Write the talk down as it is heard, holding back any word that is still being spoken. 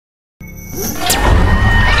Good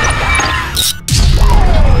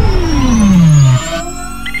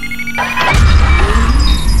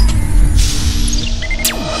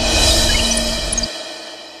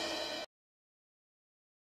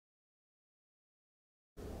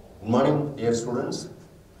morning, dear students.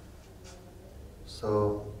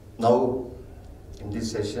 So now in this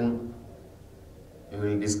session we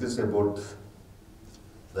will discuss about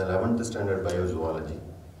the 11th standard biozoology,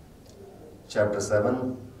 chapter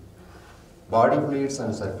 7, body fluids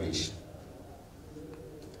and circulation,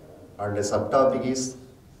 and the subtopic is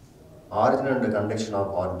origin and conduction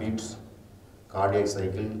of heartbeats, cardiac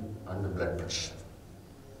cycle and blood pressure.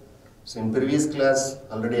 So in previous class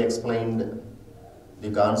already explained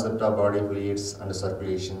the concept of body fluids and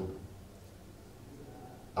circulation.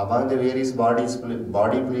 Among the various body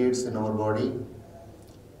fluids in our body,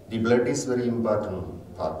 the blood is very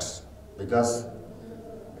important part because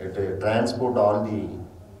it transports all the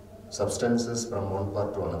substances from one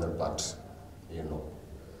part to another part,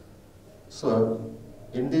 So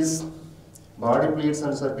in this body fluids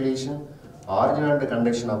and circulation, origin and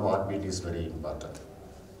conduction of heartbeat is very important.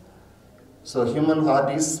 So human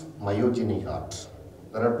heart is myogenic heart.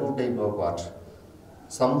 There are two types of heart.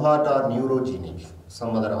 Some heart are neurogenic,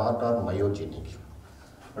 some other heart are myogenic.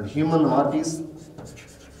 But human heart is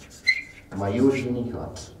myogenic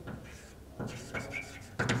heart.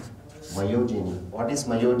 Myogenic. What is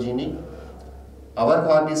myogenic? Our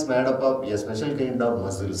heart is made up of a special kind of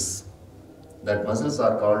muscles. That muscles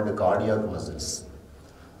are called cardiac muscles.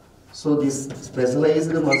 So these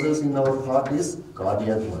specialized muscles in our heart is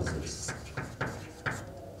cardiac muscles.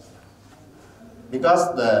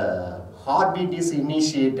 Because the heartbeat is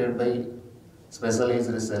initiated by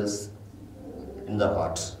specialized cells in the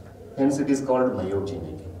heart. Hence it is called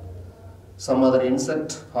myogenic. Some other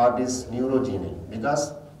insect heart is neurogenic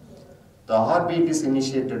because the heartbeat is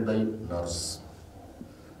initiated by nerves.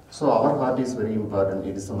 So our heart is very important.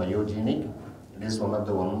 It is myogenic. It is one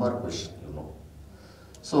more question,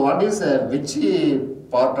 So what is which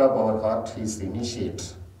part of our heart is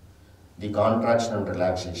initiate the contraction and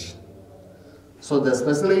relaxation? So the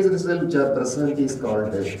specialized cells which are present is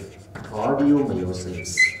called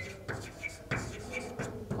cardiomyocytes.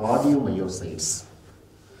 Cardiomyocytes.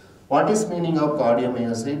 What is meaning of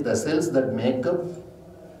cardiomyocyte? The cells that make up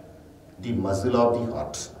the muscle of the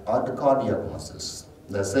heart or the cardiac muscles.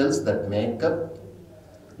 The cells that make up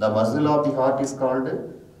the muscle of the heart is called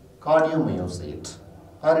cardiomyocyte,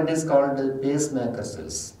 or it is called pacemaker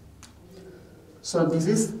cells. So this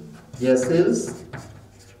is the cells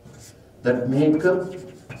that make up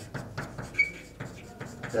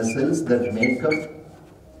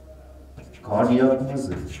cardiac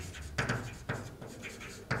muscles.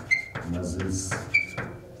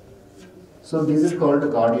 So this is called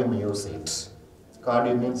cardiomyocyte.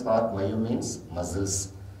 Cardio means heart, myo means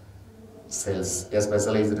muscles, cells,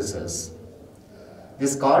 specialized cells.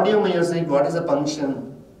 This cardiomyocyte, what is the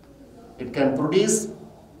function? It can produce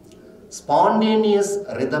spontaneous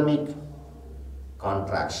rhythmic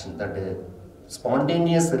contraction, that is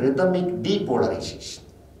spontaneous rhythmic depolarization.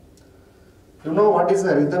 You know what is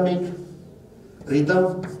a rhythm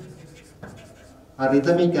or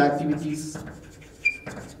rhythmic activities?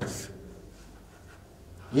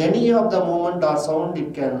 Any of the movement or sound,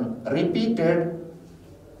 it can repeated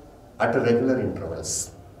at regular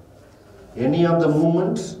intervals. Any of the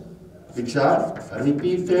movements which are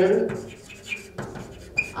repeated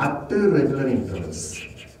at regular intervals.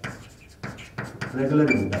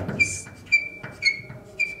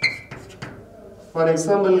 For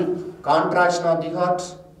example, contraction of the heart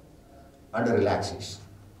and relaxation.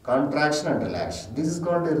 Contraction and relaxation. This is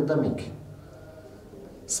called rhythmic.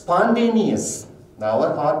 Spontaneous.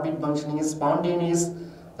 Our heartbeat functioning is spontaneous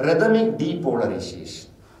rhythmic depolarization.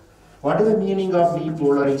 What is the meaning of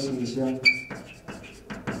depolarization?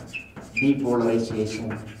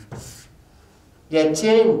 Depolarization. A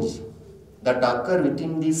change that occurs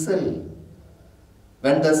within the cell.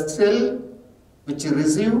 When the cell which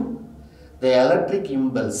receive the electric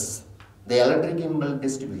impulse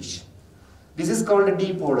distribution. This is called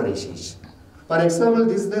depolarization. For example,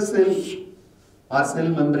 this is the cell or cell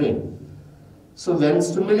membrane. So when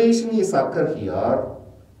stimulation is occur here,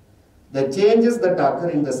 the changes that occur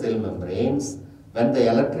in the cell membranes when the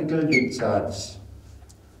electrical discharge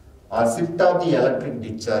or shift of the electric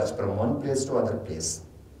discharge from one place to other place.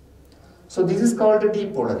 So this is called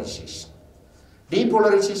depolarization.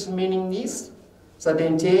 Depolarization meaning is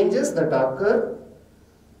certain changes that occur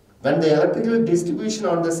when the electrical distribution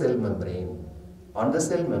on the cell membrane,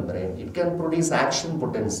 it can produce action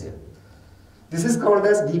potential. This is called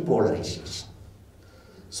as depolarization.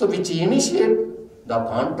 So which initiate the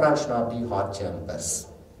contraction of the heart chambers.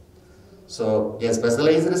 So a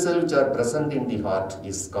specialized cell which are present in the heart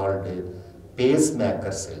is called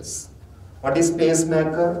pacemaker cells. What is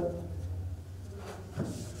pacemaker?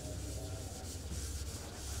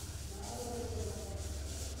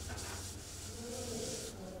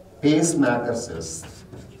 Pacemaker cells.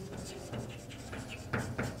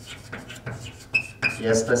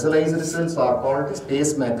 A specialized cells are called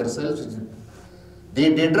pacemaker cells.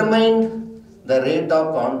 They determine the rate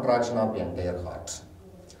of contraction of the entire heart.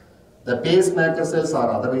 The pacemaker cells are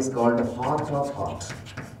otherwise called heart of heart.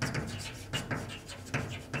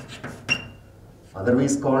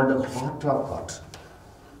 Otherwise called heart of heart,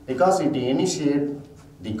 because it initiates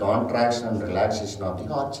the contraction and relaxation of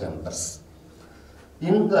the heart chambers.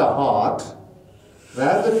 In the heart,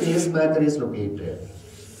 where the pacemaker is located,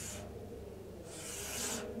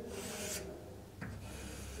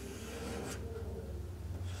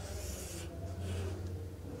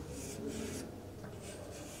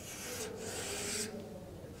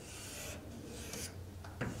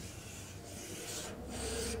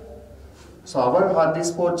 so our heart is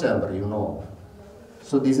four chamber, you know.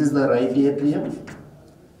 So this is the right atrium,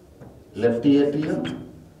 left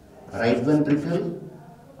atrium, right ventricle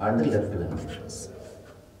and left ventricles.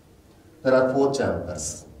 There are four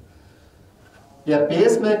chambers. A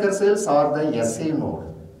pacemaker cells are the SA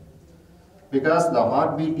node, because the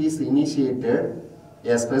heartbeat is initiated.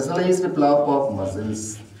 A specialized block of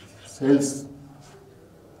muscles cells.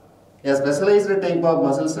 A specialized type of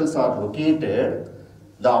muscle cells are located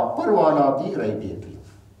the upper wall of the right atrium.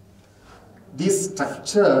 This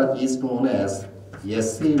structure is known as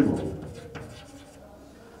SA node.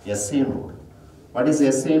 SA node. What is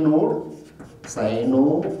SA node? Sino-auricular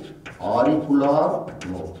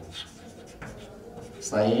node.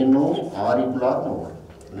 Sino-auricular node.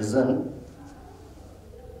 Listen.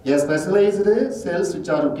 A specialized cells which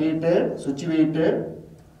are situated,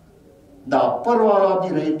 the upper wall of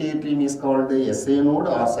the right atrium is called the SA node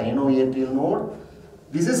or sinoatrial node.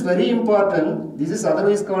 This is very important. This is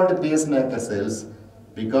otherwise called pacemaker cells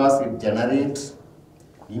because it generates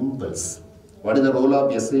impulse. What is the role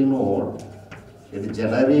of SA node? It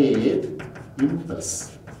generates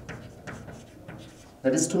impulse.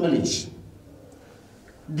 That is stimulation.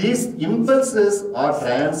 These impulses are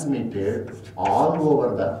transmitted all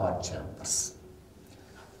over the heart chambers.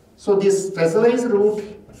 So this specialized route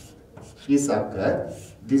is occurred.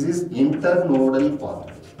 This is internodal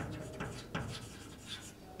pathway.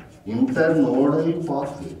 Internodal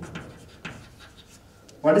pathway.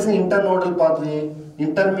 What is the internodal pathway?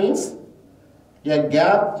 Inter means a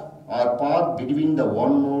gap or path between the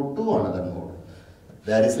one node to another node.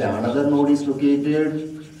 There is another node is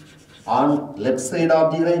located on left side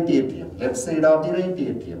of the right atrium. Left side of the right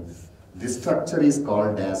atrium. This structure is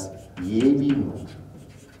called as AV node.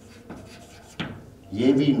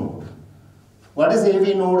 AV node. What is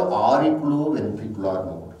AV node? Auriculoventricular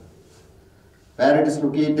node. Where it is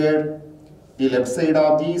located? The left side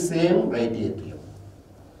of the same right atrium.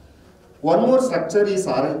 One more structure is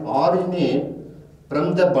originated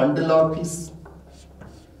from the bundle of his,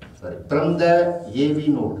 from the AV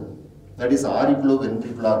node. That is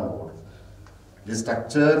auriculoventricular node. This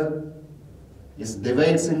structure is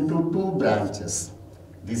divides into two branches.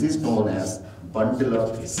 This is known as bundle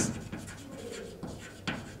of his.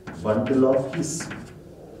 Bundle of his.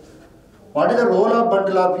 What is the role of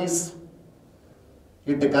bundle of his?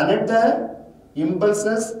 It connects the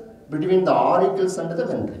impulses between the auricles and the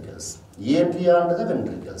ventricles, atria and the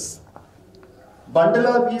ventricles. Bundle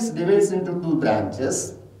of his divides into two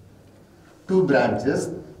branches.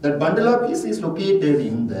 That bundle of his is located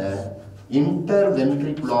in the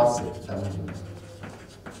interventricular septum.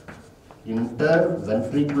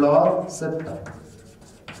 Interventricular septum.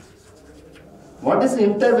 What is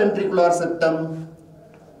interventricular septum?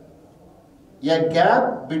 A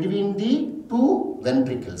gap between the two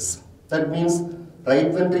ventricles. That means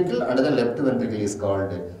right ventricle and the left ventricle is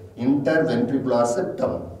called interventricular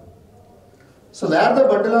septum. So where the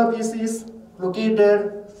bundle of his is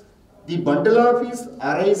located? The bundle of his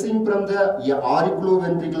arising from the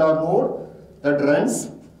auriculoventricular node that runs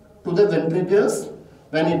to the ventricles.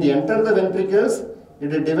 When it enters the ventricles,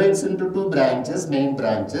 it divides into two branches, main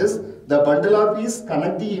branches. The bundle of his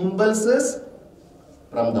connect the impulses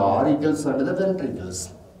from the auricles and the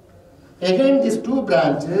ventricles. Again, these two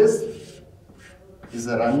branches is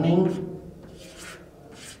running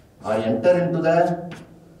or enter into the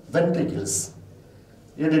ventricles.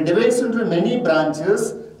 It divides into many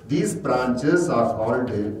branches. These branches are called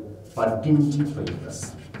Purkinje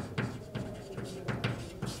fibers.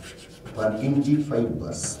 Purkinje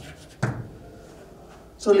fibers.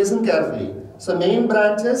 So listen carefully. So main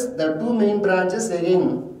branches, the two main branches again,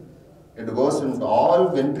 it goes into all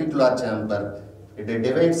ventricular chamber. It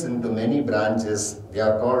divides into many branches. They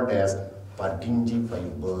are called as Purkinje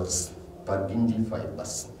fibers. Purkinje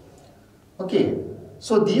fibers. Okay.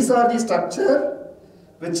 So these are the structure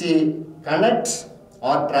which connect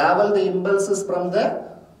or travel the impulses from the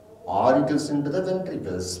auricles into the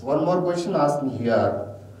ventricles. One more question asked me here.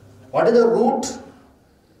 What is the root,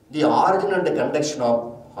 the origin and the conduction of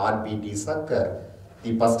heartbeat is occur?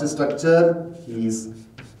 The first structure is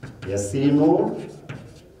SA node,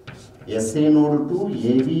 SA node to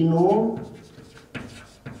AV node,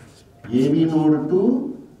 AV node to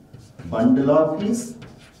bundle of his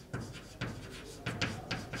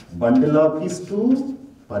to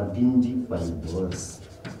Purkinje fibers.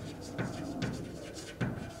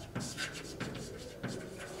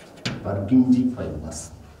 Purkinje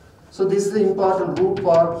fibers. So this is the important root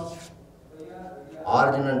for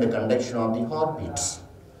origin and the conduction of the heartbeats.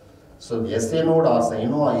 So the SA node or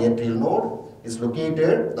sinoatrial node is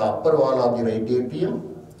located the upper wall of the right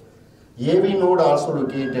atrium. AV node also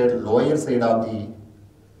located lower side of the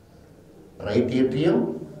right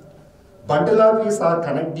atrium. Bundle of his are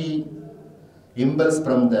connect the impulse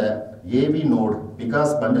from the AV node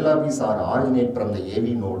because bundle of his are originate from the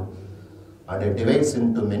AV node and it divides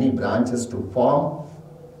into many branches to form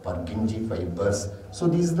Purkinje fibers. So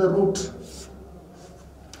this is the root.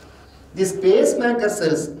 These pacemaker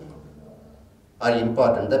cells are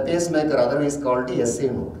important. The pacemaker, otherwise called the SA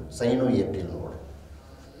node, sinoatrial node,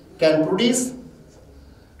 can produce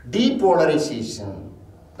depolarization,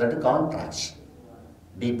 that is contraction.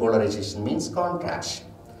 Depolarization means contraction.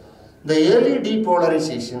 The early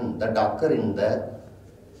depolarization that occur in the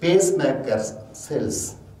pacemaker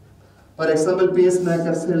cells. For example,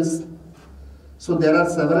 pacemaker cells. So there are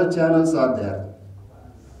several channels are there.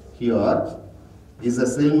 Here is a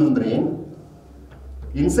cell membrane.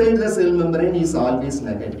 Inside the cell membrane is always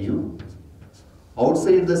negative.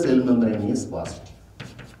 Outside the cell membrane is positive.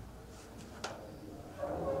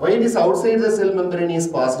 Why this outside the cell membrane is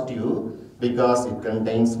positive? Because it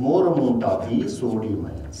contains more amount of the sodium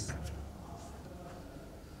ions.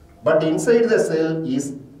 But inside the cell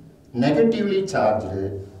is negatively charged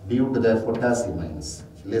due to the potassium ions,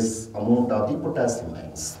 less amount of the potassium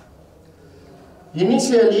ions.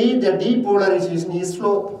 Initially, the depolarization is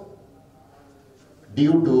slow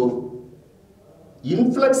due to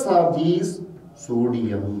influx of these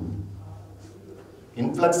sodium.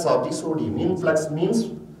 Influx of the sodium. Influx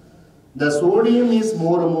means the sodium is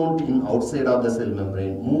more amount in outside of the cell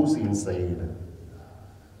membrane, moves inside.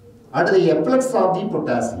 And the efflux of the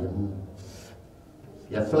potassium.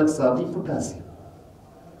 Efflux of the potassium.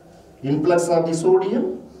 Influx of the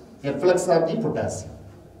sodium, efflux of the potassium.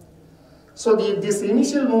 So this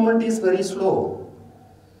initial movement is very slow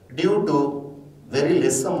due to very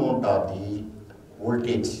less amount of the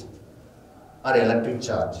voltage or electric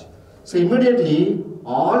charge. So immediately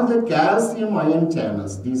all the calcium ion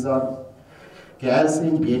channels, these are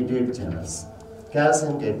calcium gated channels.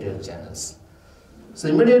 Calcium gated channels. So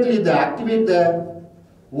immediately they activate the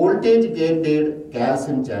voltage gated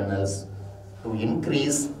calcium channels to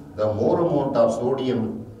increase the more amount of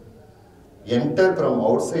sodium enter from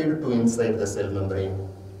outside to inside the cell membrane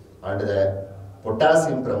and the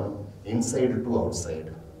potassium from inside to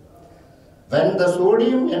outside. When the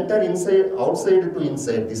sodium enter inside, outside to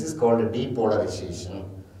inside, this is called depolarization.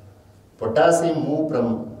 Potassium move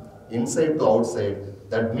from inside to outside.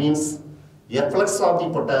 That means efflux of the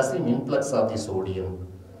potassium, influx of the sodium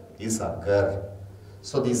is occur.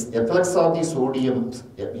 So this efflux of the sodium,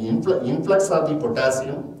 influx of the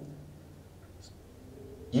potassium,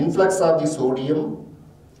 influx of the sodium,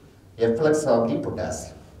 efflux of the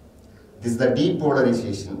potassium. This is the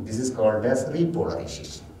depolarization. This is called as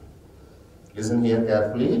repolarization. Listen here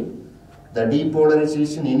carefully. The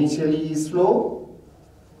depolarization initially is slow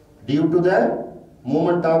due to the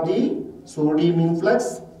movement of the sodium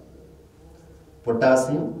influx,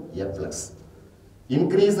 potassium efflux.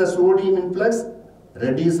 Increase the sodium influx,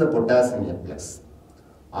 reduce the potassium efflux.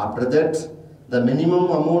 After that, the minimum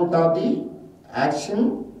amount of the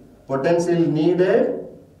action potential needed.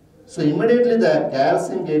 So immediately the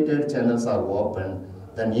calcium gated channels are opened,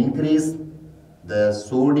 then increase the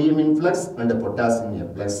sodium influx and the potassium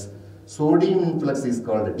efflux. Sodium influx is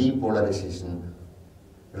called depolarization.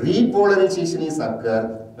 Repolarization is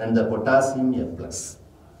occur when the potassium efflux,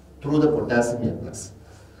 through the potassium efflux.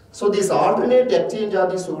 So this alternate exchange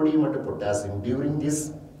of the sodium and the potassium during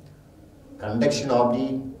this conduction of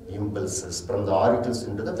the impulses from the auricles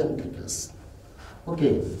into the ventricles.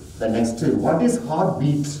 Okay, the next, what is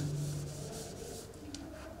heartbeat?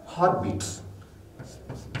 Heartbeat.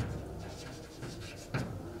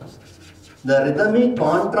 The rhythmic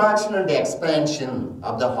contraction and expansion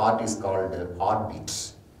of the heart is called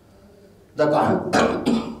heartbeat.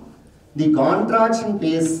 The contraction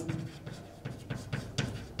phase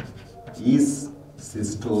is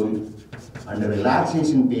systole and the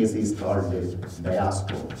relaxation phase is called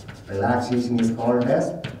diastole. Relaxation is called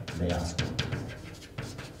as diastole.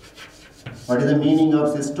 What is the meaning of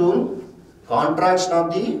systole? Contraction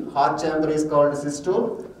of the heart chamber is called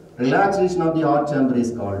systole. Relaxation of the heart chamber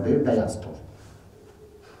is called diastole.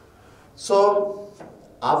 So,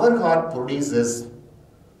 our heart produces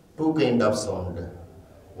two kinds of sound.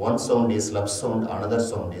 One sound is love sound, another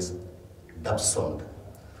sound is dub sound.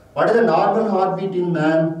 What is the normal heartbeat in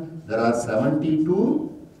man? There are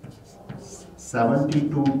 72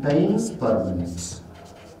 times per minute.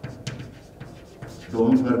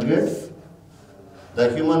 Don't forget, the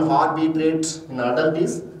human heartbeat rate in adult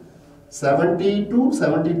is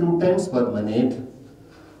 72 times per minute.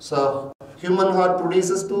 So, human heart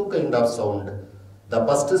produces two kinds of sound. The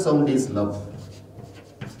first sound is love.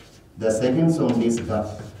 The second sound is dub.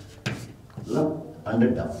 Love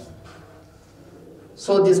and dub.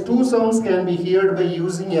 So, these two sounds can be heard by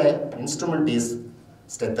using an instrument is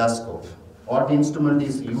stethoscope. What instrument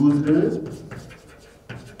is used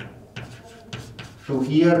to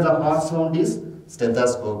hear the heart sound is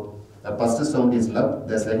stethoscope. The first sound is love,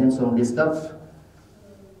 the second sound is dub.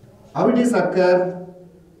 How it is occur?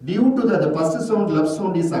 Due to the first sound, love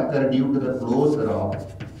sound is occur due to the closure of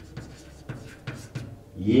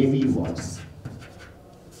AV valves.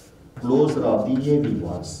 Closure of the AV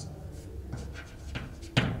valves.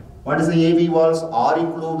 What is the AV valves?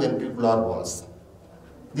 Auriculoventricular valves.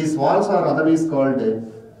 These valves are otherwise called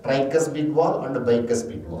tricuspid valve and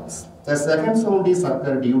bicuspid valves. The second sound is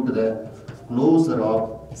occur due to the closure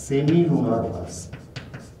of semilunar valves.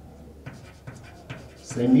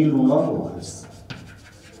 Semilunar valves.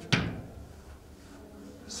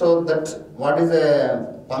 So that what is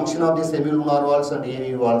the function of the semilunar valves and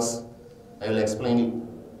AV valves? I will explain it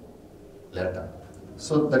later.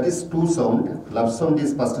 So that is two sound. Love sound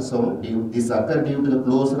is first sound. This occur due to the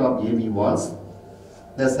closure of AV valves.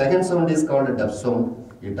 The second sound is called dub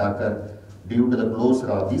sound. It occur due to the closure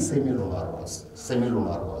of the semilunar valves.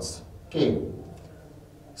 Semilunar valves. Okay.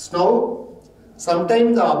 So now,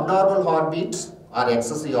 sometimes the abnormal heartbeat or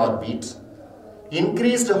excessive heartbeat,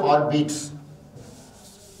 increased heartbeat.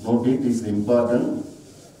 Note it is important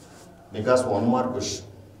because one more question.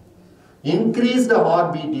 Increased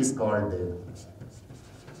heartbeat is called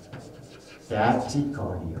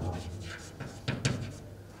tachycardia.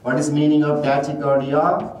 What is meaning of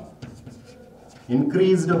tachycardia?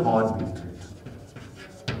 Increased heartbeat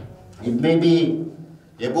rate. It may be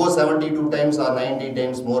above 72 times or 90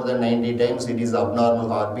 times, more than 90 times, it is abnormal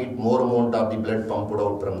heartbeat, more amount of the blood pumped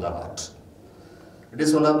out from the heart. It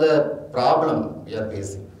is one of the problem we are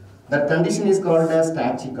facing. That condition is called as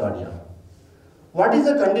tachycardia. What is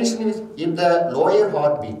the condition if the lower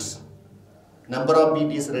heartbeat, number of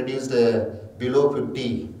beat is reduced below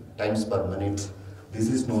 50 times per minute? This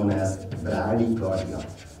is known as bradycardia.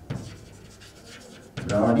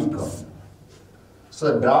 Bradycardia.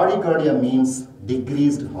 So bradycardia means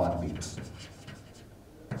decreased heartbeat.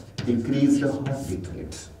 Decreased heartbeat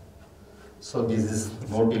rate. So this is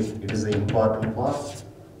noted, it is an important part.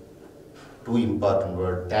 Two important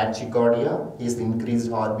words. Tachycardia is increased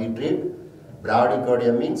heartbeat rate.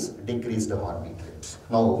 Bradycardia means decreased heartbeat rate.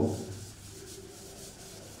 Now,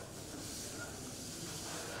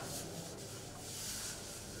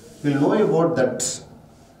 we'll know about that.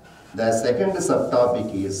 The second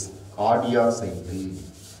subtopic is cardiac cycle.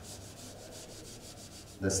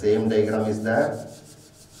 The same diagram is there.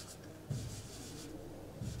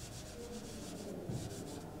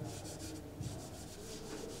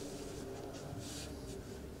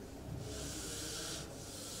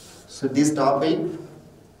 So this topic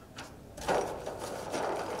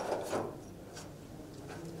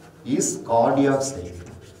is cardiac cycle.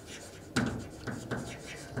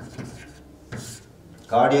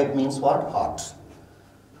 Cardiac means what? Heart.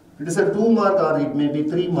 It is a 2 mark or it may be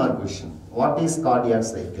 3 mark question. What is cardiac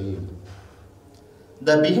cycle?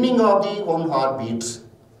 The beginning of the one heartbeat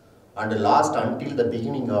and last until the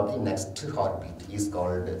beginning of the next heartbeat is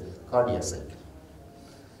called cardiac cycle.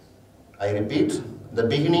 I repeat, the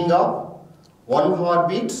beginning of one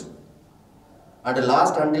heartbeat and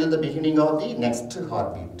last until the beginning of the next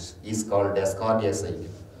heartbeat is called as cardiac cycle.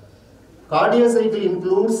 Cardiac cycle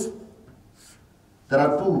includes, there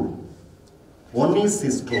are two. One is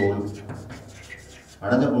systole,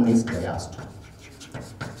 another one is diastole.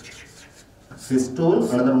 Systole,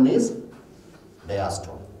 another one is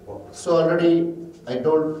diastole. So already I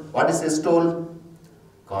told what is systole?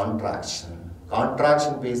 contraction.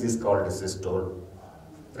 Contraction phase is called systole.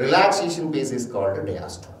 Relaxation phase is called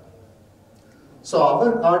diastole. So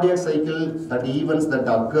our cardiac cycle, that events that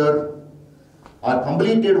occur or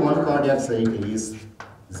completed one cardiac cycle is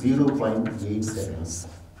 0.8 seconds.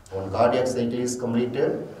 One cardiac cycle is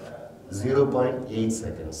completed 0.8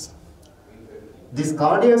 seconds. This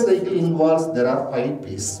cardiac cycle involves, there are 5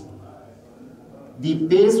 phases. The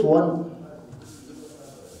phase 1,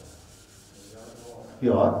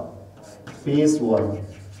 here, phase 1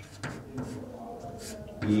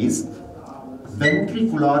 is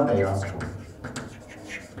ventricular diastole.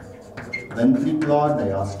 Ventricular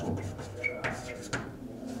diastole.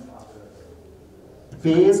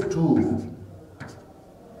 Phase 2,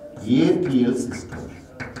 atrial systole.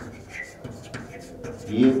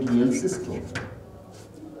 Atrial systole.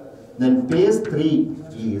 Then phase 3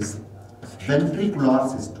 is ventricular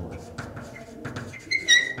systole.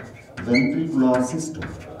 Ventricular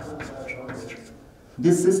systole.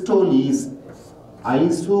 This systole is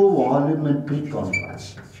isovolumetric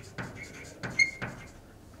contraction.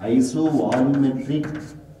 Isovolumetric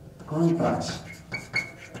contraction.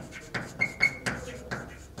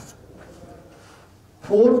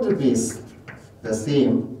 Fourth phase, the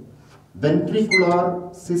same,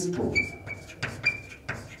 ventricular systole.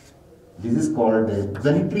 This is called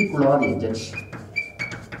ventricular ejection.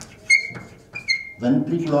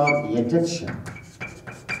 Ventricular ejection.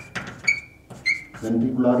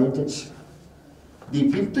 Ventricular ejection.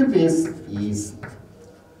 The fifth phase is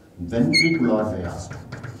ventricular diastole.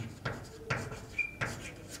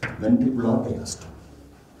 Ventricular diastole.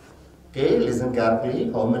 Okay, listen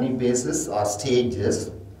carefully. How many phases or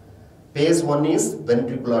stages? Phase 1 is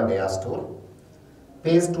ventricular diastole.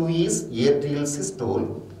 Phase 2 is atrial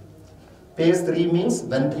systole. Phase 3 means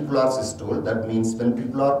ventricular systole, that means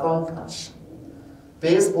ventricular contraction.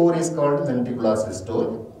 Phase 4 is called ventricular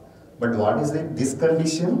systole. But what is it? This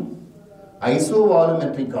condition,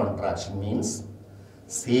 isovolumetric contraction, means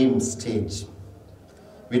same stage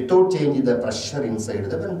without changing the pressure inside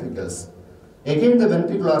the ventricles. Again, the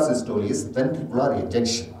ventricular systole is ventricular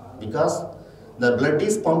ejection because the blood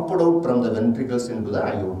is pumped out from the ventricles into the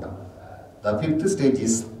aorta. The fifth stage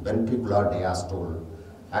is ventricular diastole.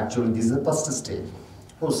 Actually, this is the first stage.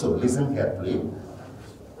 Also, listen carefully.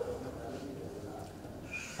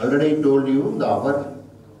 Already I told you our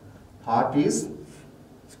heart is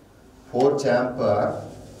 4-chamber.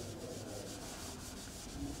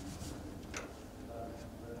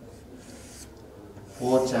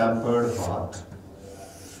 Four-chambered heart.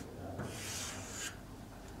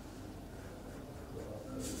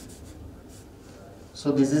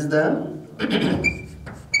 So this is the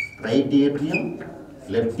right atrium,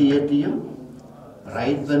 left atrium,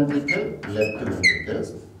 right ventricle, left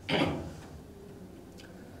ventricles.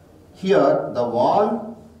 Here the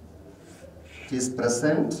wall is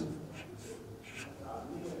present.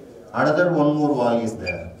 Another one more wall is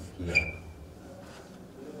there here.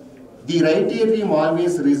 The right atrium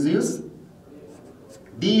always receives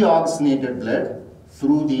deoxygenated blood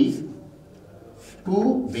through the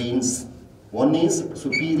 2 veins. One is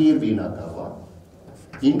superior vena cava,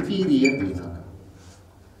 inferior vena cava.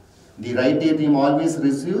 The right atrium always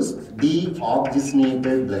receives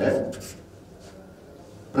deoxygenated blood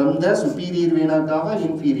from the superior vena cava,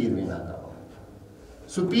 inferior vena cava.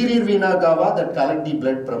 Superior vena cava that collect the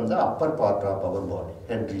blood from the upper part of our body,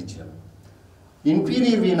 head region.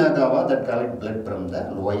 Inferior vena cava that collect blood from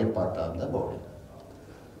the lower part of the body.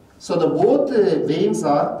 So the both veins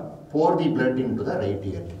are pour the blood into the right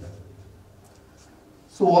atrium.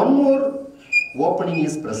 So one more opening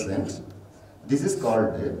is present. This is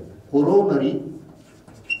called coronary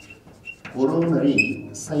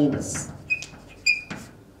sinus.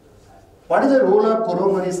 What is the role of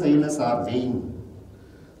coronary sinus or vein?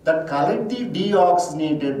 That collect the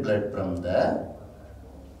deoxygenated blood from the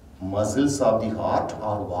muscles of the heart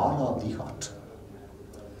or wall of the heart.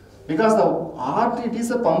 Because the heart, it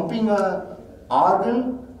is a pumping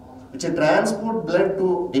organ which transport blood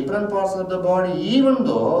to different parts of the body, even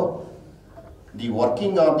though the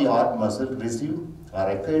working of the heart muscle receive or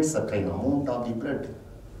requires certain amount of the blood.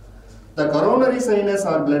 The coronary sinus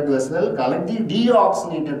or blood vessel collect the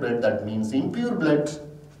deoxygenated blood, that means impure blood,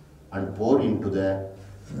 and pour into the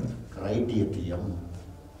right atrium.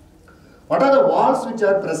 What are the walls which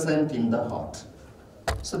are present in the heart?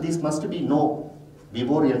 So this must be known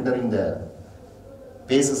before entering the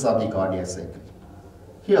phases of the cardiac cycle.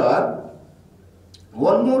 Here,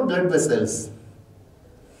 one more blood vessels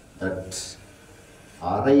that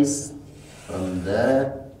arise from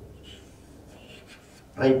the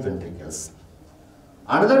right ventricles.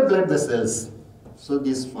 Another blood vessels, so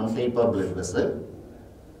this one type of blood vessel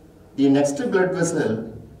The next blood vessel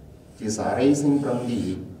is arising from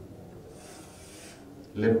the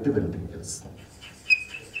left ventricles.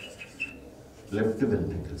 Left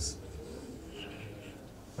ventricles.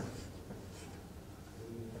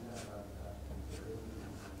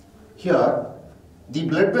 Here, the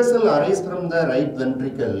blood vessel arising from the right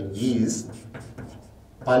ventricle is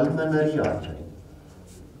pulmonary artery.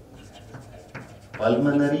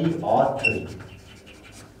 Pulmonary artery.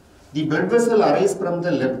 The blood vessel arising from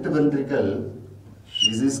the left ventricle,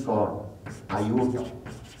 this is called aorta.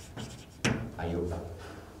 Aorta.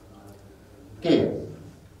 Okay.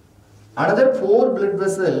 Another 4 blood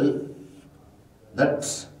vessels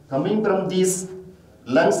that coming from these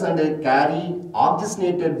lungs and carry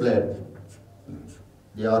oxygenated blood,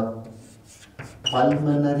 they are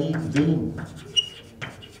pulmonary vein.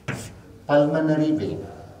 Pulmonary vein.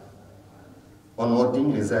 One more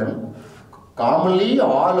thing, listen. Commonly,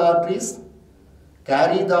 all arteries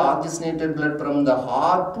carry the oxygenated blood from the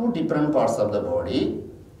heart to different parts of the body.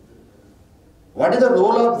 What is the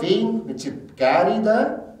role of vein which carry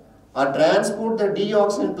the or transport the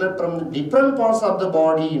deoxygenated blood from the different parts of the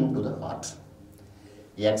body into the heart?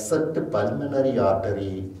 Except pulmonary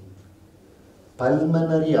artery.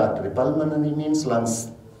 Pulmonary artery. Pulmonary means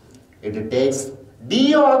lungs. It takes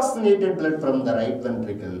deoxygenated blood from the right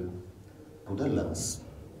ventricle to the lungs.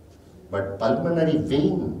 But pulmonary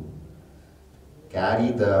vein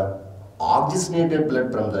carry the oxygenated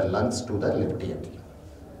blood from the lungs to the left atrium.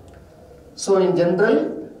 So in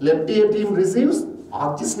general, left atrium receives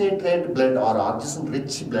oxygenated blood or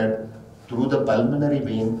oxygen-rich blood through the pulmonary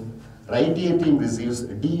vein. Right atrium receives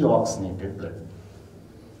deoxygenated blood.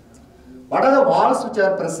 What are the walls which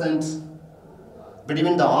are present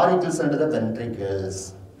between the auricles and the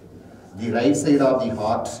ventricles? The right side of the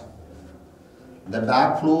heart. The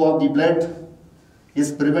backflow of the blood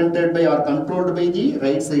is prevented by or controlled by the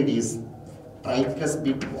right side is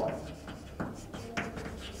tricuspid wall.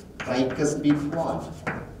 Tricuspid wall.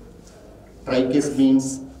 Tricus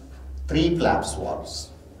means 3 flaps walls.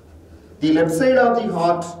 The left side of the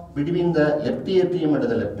heart between the left atrium and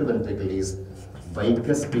the left ventricle is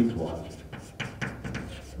bicuspid wall.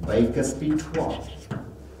 Bicuspid wall.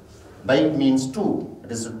 Bic means 2.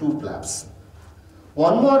 It is 2 flaps.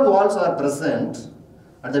 One more walls are present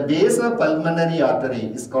at the base of pulmonary artery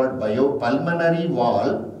is called pulmonary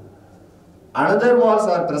wall. Another walls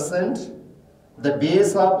are present at the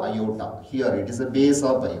base of aorta. Here it is the base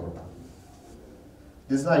of aorta.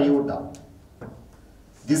 This is the aorta.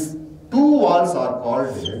 These 2 walls are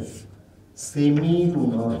called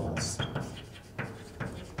semilunar walls.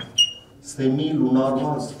 Semilunar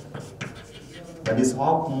walls. That is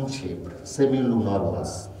half moon shaped. Semilunar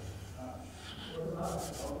walls.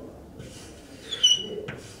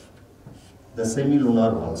 The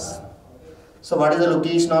semilunar walls. So what is the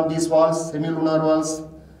location of these walls? Semilunar walls.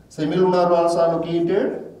 Semilunar walls are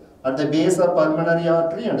located at the base of pulmonary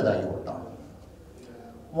artery and the aorta.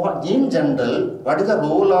 In general, what is the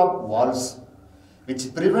role of valves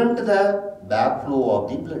which prevent the backflow of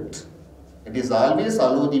the blood? It is always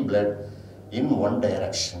allow the blood in one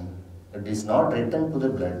direction. It is not return to the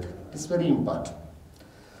blood. It is very important.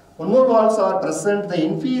 One more valves are present, the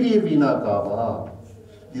inferior vena cava.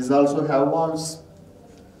 These also have valves.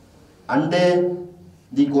 And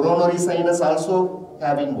the coronary sinus also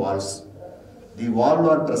having valves. The valve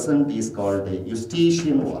are present is called a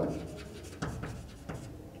Eustachian valve.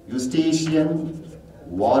 Eustachian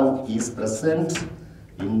valve is present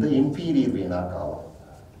in the inferior vena cava.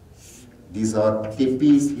 These are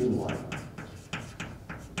Trapezian valve.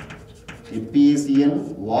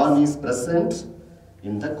 Trapezian valve is present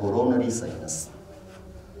in the coronary sinus.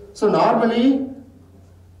 So normally,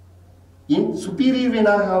 in superior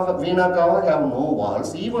vena cava have no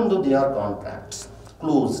valves, even though they are contracted,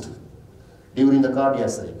 closed during the cardiac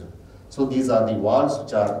cycle. So these are the valves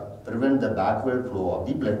which are prevent the backward flow of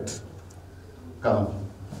the blood. Come.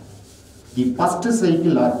 The first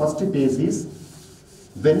cycle or first phase is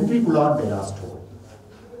ventricular diastole.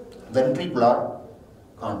 Ventricular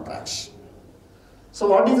contraction. So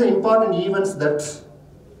what is the important events that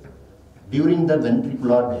during the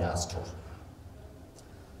ventricular diastole?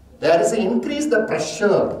 There is an increase the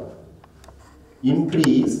pressure,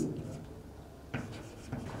 increase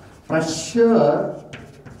pressure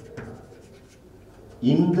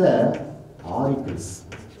in the auricles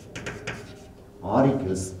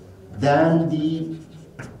than the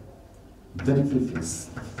ventricles.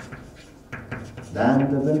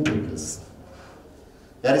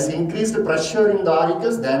 There is increased pressure in the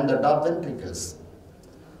auricles than the top ventricles.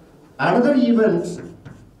 Another event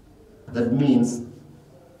that means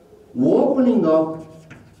opening of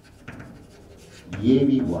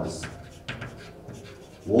AV valves.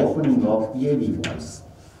 Opening of AV valves.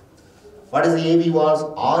 What is AV valves?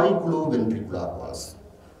 Auriculoventricular valves.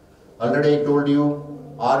 Already I told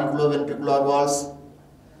you, auriculoventricular valves.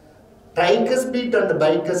 Tricuspid and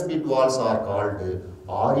bicuspid valves are called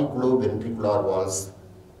auriculoventricular valves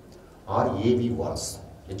or AV valves.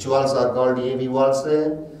 Which valves are called AV valves?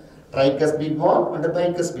 Tricuspid valve and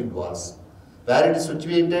bicuspid valves. Where it is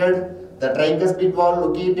situated? The tricuspid valve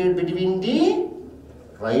located between the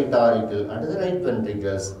right auricle and the right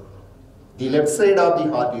ventricles. The left side of the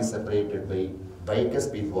heart is separated by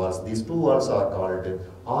bicuspid valves. These two valves are called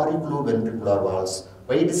auriculoventricular valves.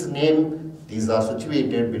 Why it is named? These are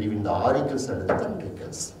situated between the auricles and the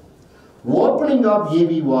ventricles. Opening of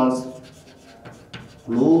AV valves,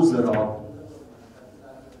 closure of.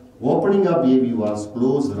 Opening of AV valves,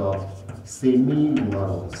 closure of semilunar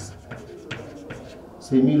valves.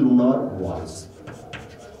 Semilunar valves.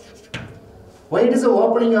 Why it is the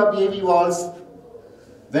opening of AV valves?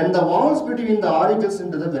 When the valves between the auricles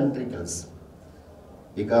into the ventricles.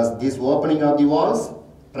 Because this opening of the valves,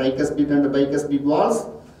 tricuspid and bicuspid valves,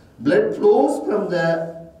 blood flows from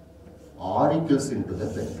the auricles into the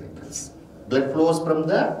ventricles. Blood flows from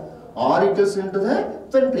the auricles into the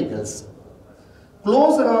ventricles.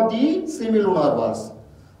 Closure of the semilunar valves.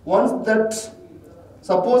 Once that,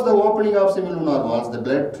 suppose the opening of semilunar valves, the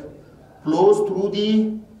blood flows through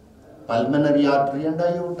the pulmonary artery and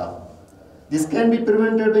aorta. This can be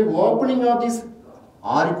prevented by opening of these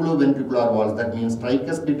auriculoventricular valves, that means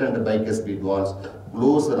tricuspid and bicuspid valves,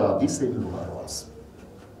 closure of the semilunar valves.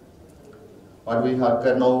 What will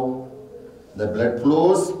occur now? The blood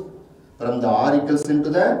flows from the auricles into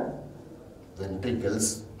the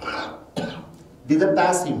ventricles. This is a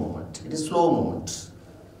passive movement. It is slow movement.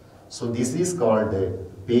 So this is called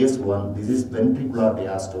phase 1. This is ventricular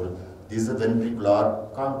diastole. This is a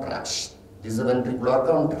ventricular contraction. This is a ventricular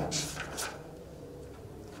contraction.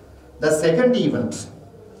 The second event.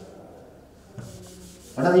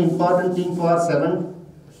 What are the important thing for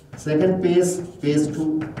second phase, phase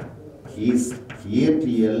 2, is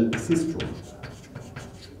atrial systole.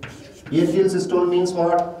 Atrial systole means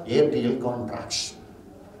what? Atrial contraction.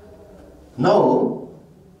 Now,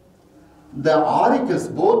 the auricles,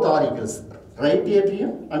 both auricles, right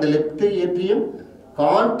atrium and left atrium,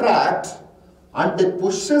 contract and it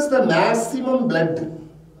pushes the maximum blood.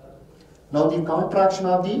 Now, the contraction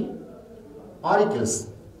of the auricles.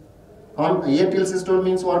 Atrial systole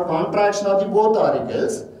means what? Contraction of the both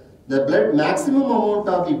auricles. The blood, maximum amount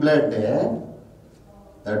of the blood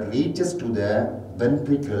that reaches to the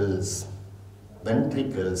ventricles.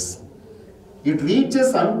 Ventricles. It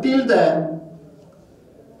reaches until the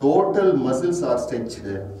total muscles are stretched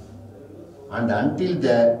and until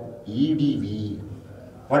the EDV.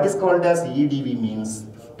 What is called as EDV means?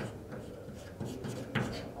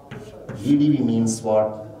 EDV means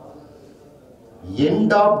what?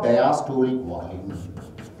 End of diastolic volume.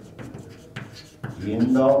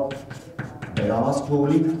 End of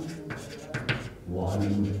diastolic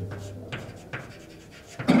volume.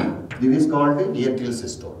 This is called the atrial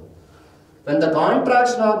systole. When the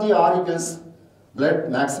contraction of the auricles, blood,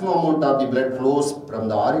 maximum amount of the blood flows from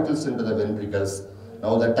the auricles into the ventricles.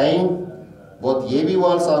 Now the time both AV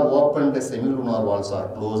valves are opened, the semilunar valves are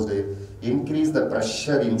closed, increase the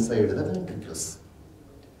pressure inside the ventricles.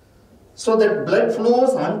 So that blood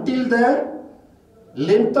flows until the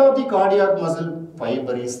length of the cardiac muscle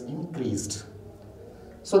fiber is increased.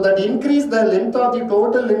 So that increase the length of the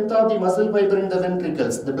total length of the muscle fiber in the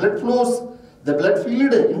ventricles. The blood flows, the blood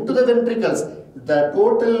filled into the ventricles. The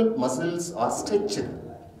total muscles are stretched.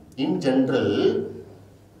 In general,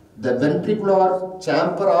 the ventricular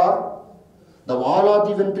chamber or the wall of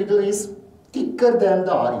the ventricle is thicker than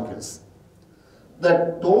the auricles.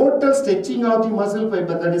 The total stretching of the muscle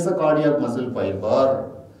fiber, that is a cardiac muscle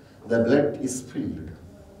fiber, the blood is filled.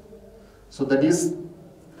 So that is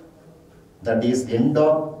end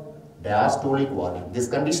of diastolic volume. This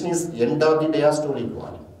condition is end of the diastolic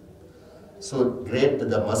volume. So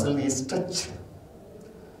the muscle is stretched.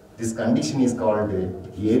 This condition is called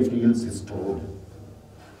atrial systole.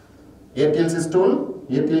 Atrial systole,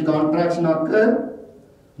 atrial contraction occur.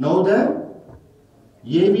 Now the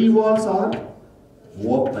AV valves are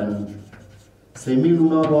open.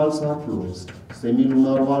 Semilunar valves are closed.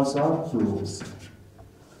 Semilunar valves are closed.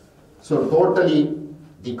 So totally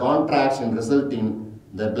the contraction resulting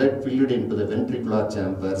the blood filled into the ventricular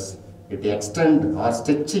chambers. It extend or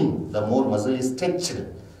stretching, the more muscle is stretched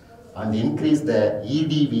and increase the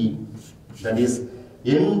EDV, that is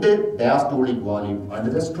end diastolic volume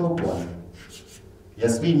and the stroke volume.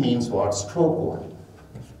 SV means what? Stroke volume.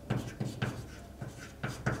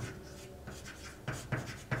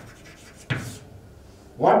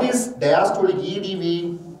 What is diastolic EDV?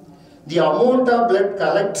 The amount of blood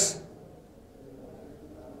collects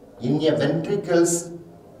in a ventricles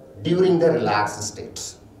during the relaxed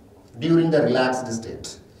state. During the relaxed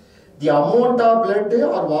state. The amount of blood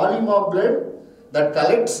or volume of blood that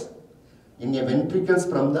collects in a ventricles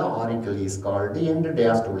from the auricle is called the end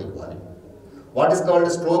diastolic volume. What is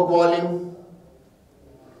called stroke volume?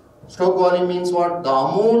 Stroke volume means what? The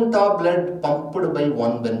amount of blood pumped by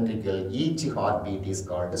one ventricle, each heartbeat is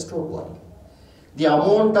called stroke volume. The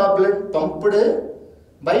amount of blood pumped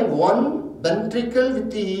by one ventricle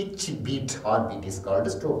with each beat, heartbeat is called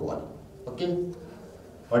stroke volume. Okay?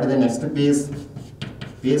 What is the next phase?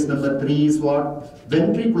 Phase number 3 is what?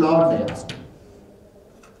 Ventricular diastole.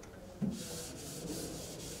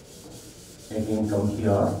 Again come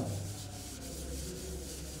here.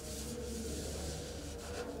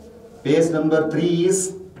 Phase number 3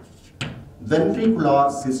 is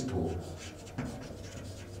ventricular systole.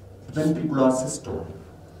 Ventricular systole.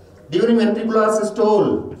 During ventricular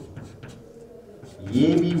systole,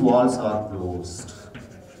 AV valves are closed.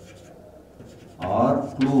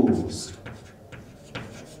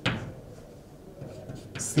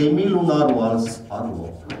 Semilunar valves are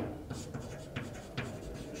open.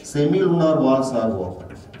 Semilunar valves are open.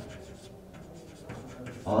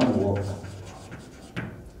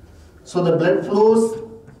 So the blood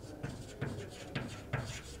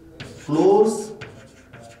flows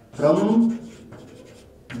from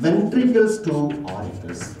ventricles to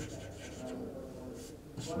auricles.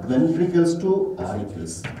 Ventricles to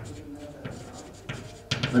auricles.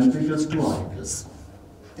 Ventricles to auricles.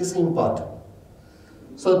 This is important.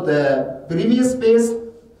 So the previous phase,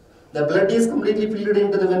 the blood is completely filled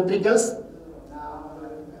into the ventricles.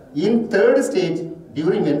 In third stage,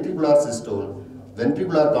 during ventricular systole,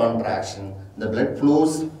 ventricular contraction, the blood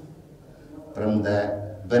flows from the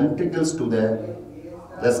ventricles to the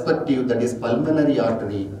respective, that is pulmonary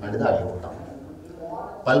artery and the aorta.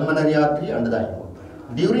 Pulmonary artery and the aorta.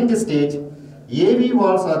 During this stage, AV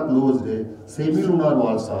valves are closed, semilunar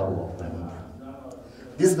valves are open.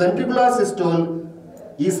 This ventricular systole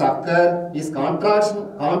is contraction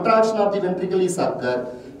of the ventricle is occur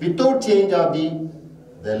without change of the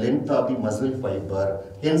length of the muscle fiber.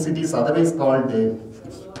 Hence it is otherwise called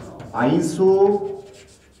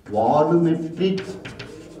isovolumetric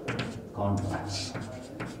contraction.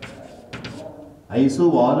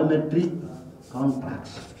 Isovolumetric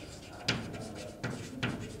contraction.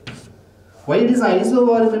 Why it is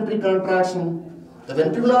isovolumetric contraction? The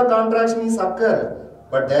ventricular contraction is occur,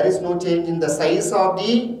 but there is no change in the size of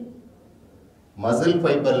the muscle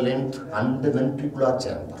fiber length and the ventricular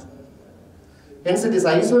chamber. Hence it is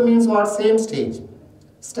iso means what? Same stage,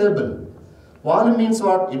 stable. Volume means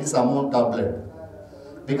what? It is amount of blood.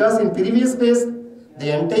 Because in previous phase, the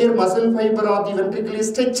entire muscle fiber of the ventricle is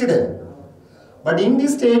stretched. But in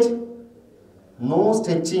this stage, no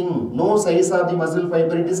stretching, no size of the muscle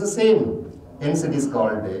fiber, it is the same. Hence it is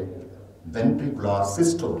called ventricular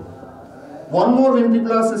systole. One more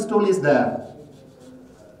ventricular systole is there.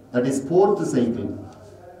 That is fourth cycle.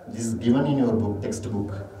 This is given in your book,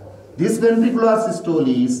 textbook. This ventricular systole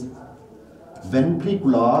is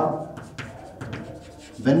ventricular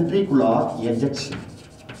ejection.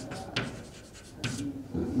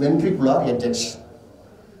 Ventricular ejection.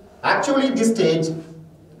 Actually, this stage,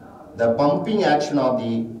 the pumping action of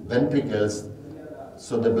the ventricles,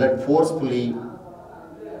 so the blood forcefully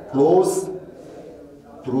flows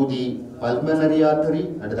through the pulmonary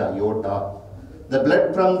artery and the aorta. The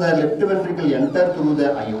blood from the left ventricle enters through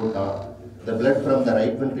the aorta. The blood from the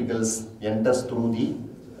right ventricles enters through the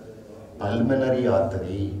pulmonary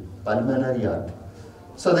artery.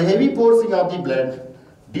 So the heavy forcing of the blood,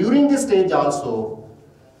 during this stage also,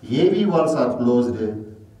 AV valves are closed,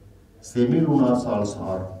 semilunar valves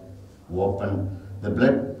are open. The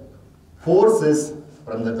blood forces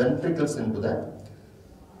from the ventricles into the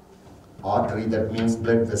artery, that means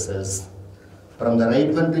blood vessels. From the right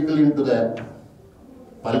ventricle into the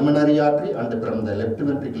pulmonary artery and from the left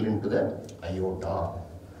ventricle into the aorta.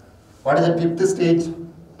 What is the fifth stage?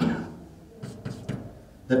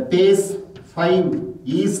 The phase 5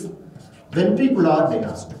 is ventricular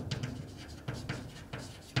diastole.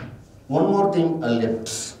 One more thing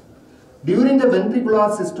left. During the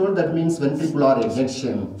ventricular systole, that means ventricular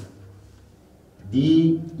ejection,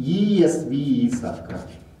 the ESV is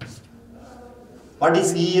occurring. What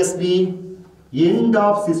is ESV? End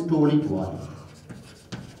of systolic volume.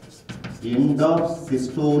 End of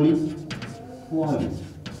systolic volume.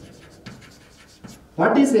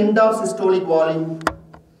 What is end of systolic volume?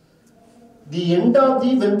 The end of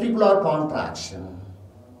the ventricular contraction.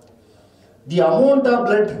 The amount of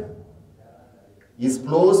blood is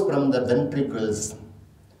flows from the ventricles,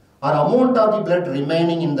 or amount of the blood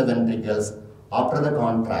remaining in the ventricles after the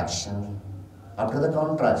contraction. After the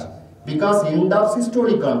contraction. Because end of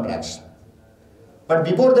systolic contraction. But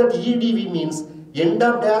before that, EDV means end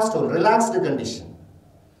of diastole, relaxed condition.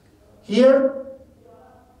 Here,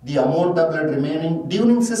 the amount of blood remaining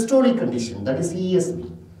during systolic condition, that is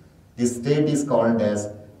ESV. This state is called as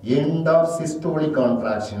end of systolic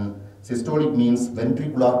contraction. Systolic means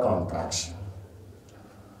ventricular contraction.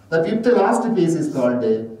 The fifth last phase is called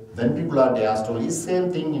ventricular diastole. Is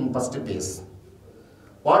same thing in first phase.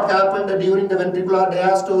 What happened during the ventricular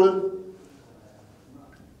diastole?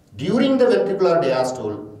 During the ventricular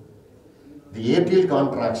diastole, the atrial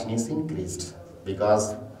contraction is increased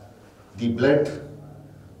because the blood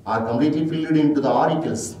are completely filled into the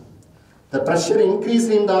auricles. The pressure increase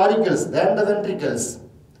in the auricles than the ventricles.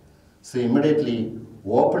 So immediately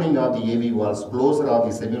opening of the AV valves, closure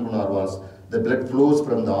of the semilunar valves, the blood flows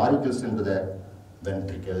from the auricles into the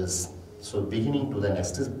ventricles. So beginning to the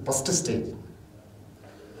next first stage.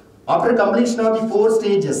 After completion of the 4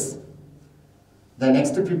 stages, the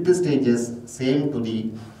next 5th stage is same to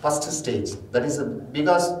the first stage. That is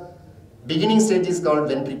because beginning stage is called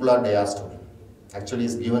ventricular diastole. Actually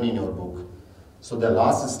is given in your book. So the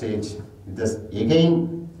last stage, this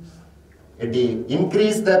again it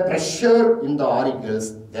increase the pressure in the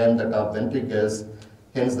auricles than that of ventricles.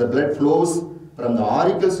 Hence the blood flows from the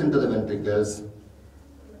auricles into the ventricles.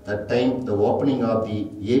 That time the opening of the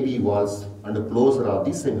AV valves and the closure of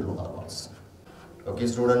the semilunar valves. Okay,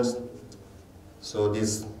 students. So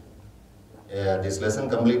this lesson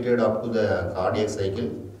completed up to the cardiac cycle.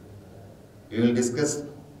 We will discuss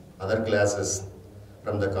other classes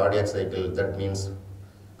from the cardiac cycle. That means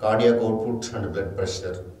cardiac output and blood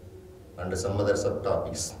pressure and some other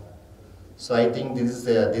subtopics. So I think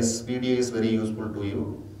this video is very useful to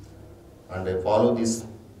you, and follow this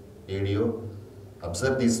video,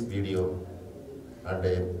 observe this video,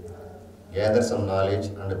 and gather some knowledge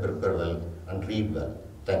and prepare well and read well.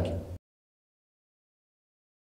 Thank you.